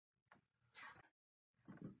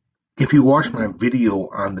If you watch my video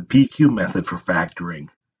on the PQ method for factoring,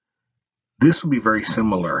 this will be very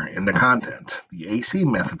similar in the content, the AC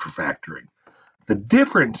method for factoring. The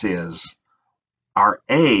difference is our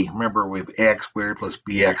A, remember we have ax squared plus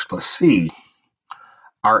bx plus c,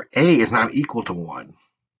 our A is not equal to 1.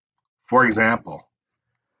 For example,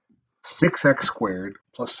 6x squared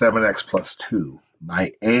plus 7x plus 2.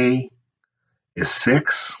 My A is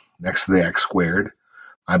 6 next to the x squared.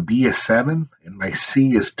 My B is 7 and my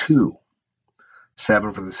C is 2.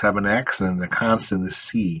 7 for the 7x and the constant is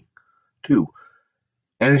C, 2.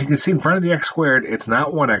 And as you can see in front of the x squared, it's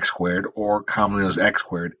not 1x squared or commonly known as x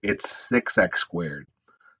squared, it's 6x squared.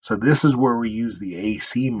 So this is where we use the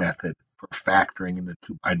AC method for factoring into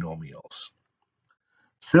two binomials.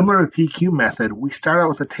 Similar to the PQ method, we start out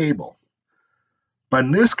with a table. But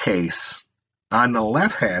in this case, on the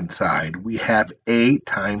left-hand side, we have A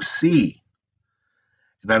times C.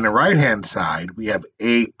 And on the right-hand side, we have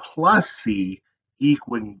A plus C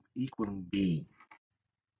equaling B.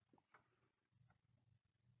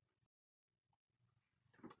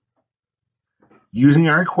 Using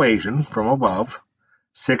our equation from above,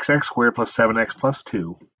 6x squared plus 7x plus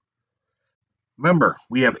 2. Remember,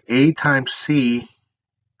 we have A times C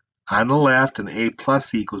on the left and A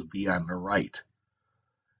plus C equals B on the right.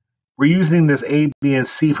 We're using this A, B, and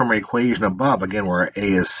C from our equation above, again, where our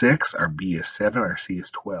A is 6, our B is 7, our C is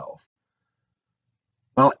 12.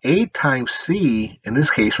 Well, A times C, in this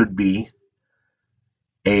case, would be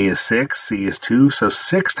A is 6, C is 2, so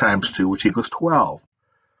 6 times 2, which equals 12.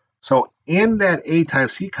 So in that A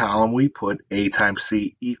times C column, we put A times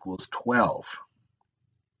C equals 12.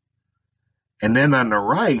 And then on the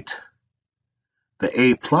right, the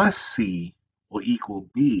A plus C will equal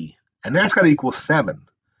B, and that's got to equal 7.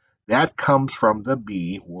 That comes from the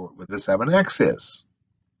B where the 7x is.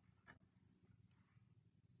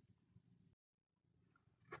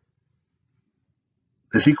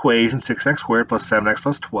 This equation, 6x squared plus 7x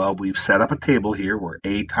plus 12, we've set up a table here where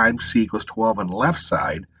A times C equals 12 on the left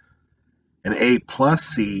side, and A plus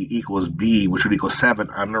C equals B, which would equal 7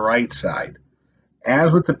 on the right side.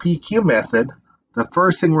 As with the PQ method, the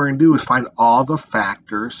first thing we're going to do is find all the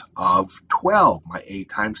factors of 12. My A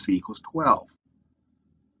times C equals 12.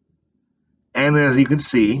 And as you can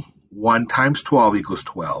see, 1 times 12 equals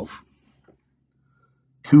 12.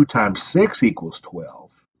 2 times 6 equals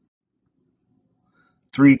 12.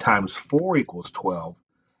 3 times 4 equals 12.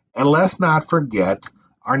 And let's not forget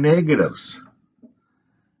our negatives.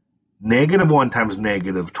 Negative 1 times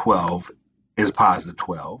negative 12 is positive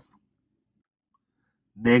 12.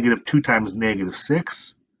 Negative 2 times negative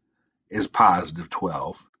 6 is positive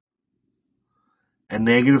 12. And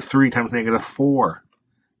negative 3 times negative 4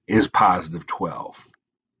 is positive 12.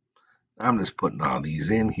 I'm just putting all these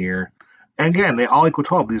in here. And again, they all equal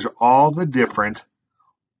 12. These are all the different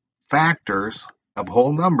factors of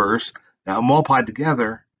whole numbers that multiplied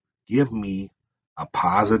together give me a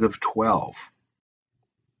positive 12.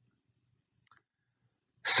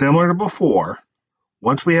 Similar to before,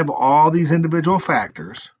 once we have all these individual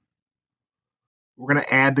factors, we're going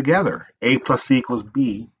to add together. A plus C equals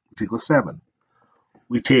B, which equals 7.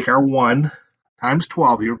 We take our 1 times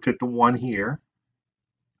 12 here, we take the 1 here,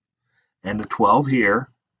 and the 12 here.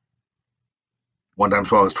 1 times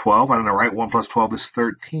 12 is 12, and on the right, 1 plus 12 is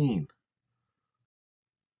 13.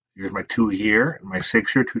 Here's my 2 here, and my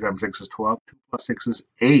 6 here. 2 times 6 is 12. 2 plus 6 is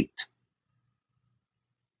 8.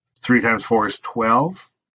 3 times 4 is 12.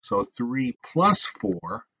 So 3 plus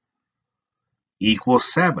 4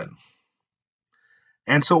 equals 7.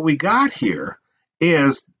 And so what we got here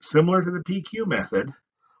is, similar to the PQ method,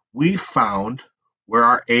 we found where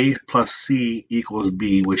our A plus C equals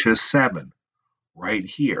B, which is 7, right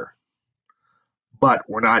here. But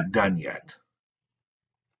we're not done yet.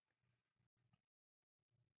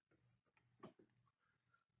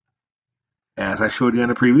 As I showed you on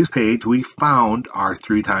the previous page, we found our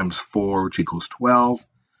 3 times 4, which equals 12,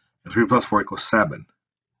 and 3 plus 4 equals 7.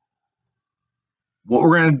 What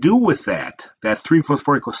we're going to do with that 3 plus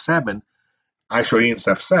 4 equals 7, I showed you in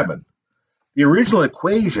step 7. The original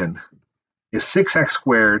equation is 6x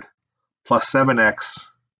squared plus 7x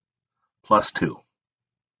plus 2.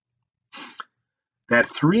 That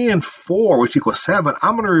 3 and 4, which equals 7,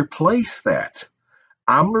 I'm going to replace that.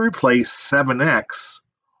 I'm going to replace 7x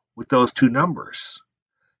with those two numbers.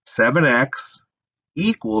 7x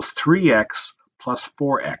equals 3x plus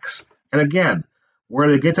 4x. And again, where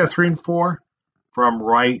do they get that 3 and 4? From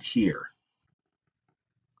right here.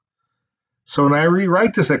 So when I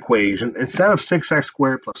rewrite this equation, instead of 6x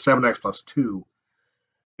squared plus 7x plus 2,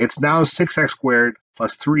 it's now 6x squared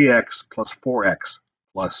plus 3x plus 4x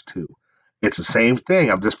plus 2. It's the same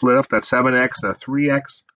thing. I've just split up that 7x and a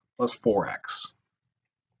 3x plus 4x.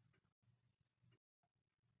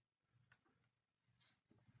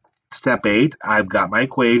 Step 8, I've got my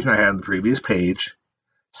equation I had on the previous page,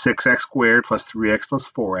 6x squared plus 3x plus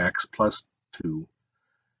 4x plus 2.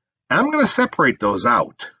 And I'm going to separate those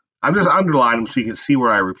out. I've just underlined them so you can see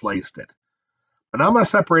where I replaced it. But I'm going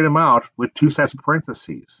to separate them out with two sets of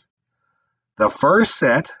parentheses. The first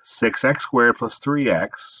set, 6x squared plus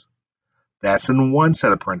 3x, that's in one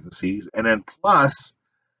set of parentheses, and then plus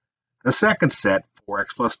the second set, 4x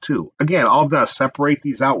plus 2. Again, all I've done is separate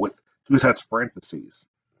these out with two sets of parentheses.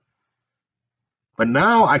 But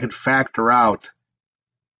now I can factor out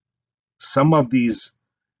some of these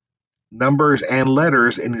numbers and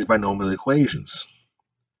letters in these binomial equations.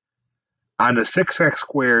 On the 6x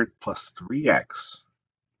squared plus 3x,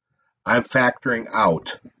 I'm factoring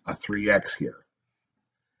out a 3x here.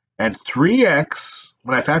 And 3x,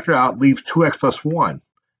 when I factor it out, leaves 2x plus 1.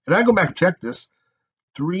 And I go back and check this.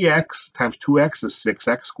 3x times 2x is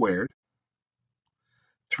 6x squared.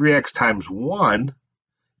 3x times 1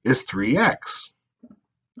 is 3x.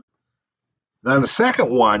 Now the second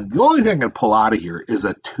one, the only thing I can pull out of here is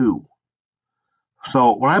a 2.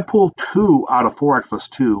 So when I pull 2 out of 4x plus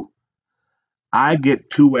 2, I get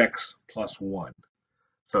 2x plus 1.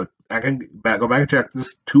 So I can go back and check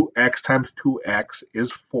this. 2x times 2x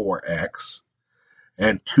is 4x.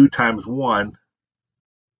 And 2 times 1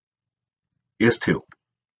 is 2.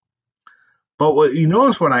 But what you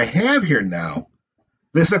notice what I have here now,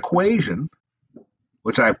 this equation,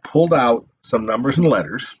 which I've pulled out some numbers and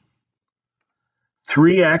letters,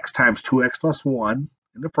 3x times 2x plus 1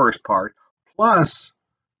 in the first part, plus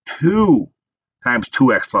 2 times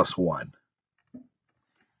 2x plus 1.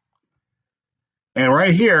 And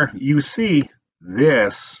right here, you see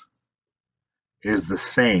this is the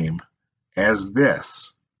same as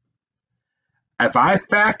this. If I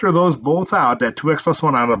factor those both out, that 2x plus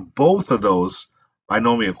 1 out of both of those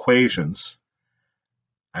binomial equations,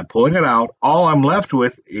 I'm pulling it out. All I'm left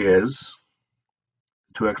with is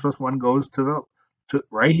 2x plus 1 goes to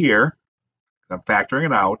right here. I'm factoring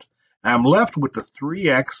it out. And I'm left with the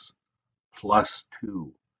 3x plus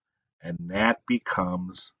 2. And that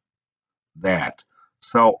becomes that.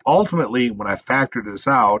 So ultimately, when I factor this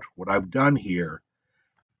out, what I've done here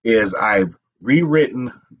is I've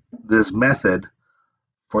rewritten this method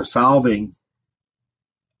for solving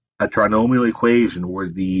a trinomial equation where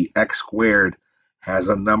the x squared has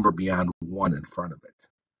a number beyond 1 in front of it.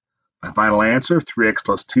 My final answer, 3x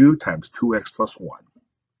plus 2 times 2x plus 1.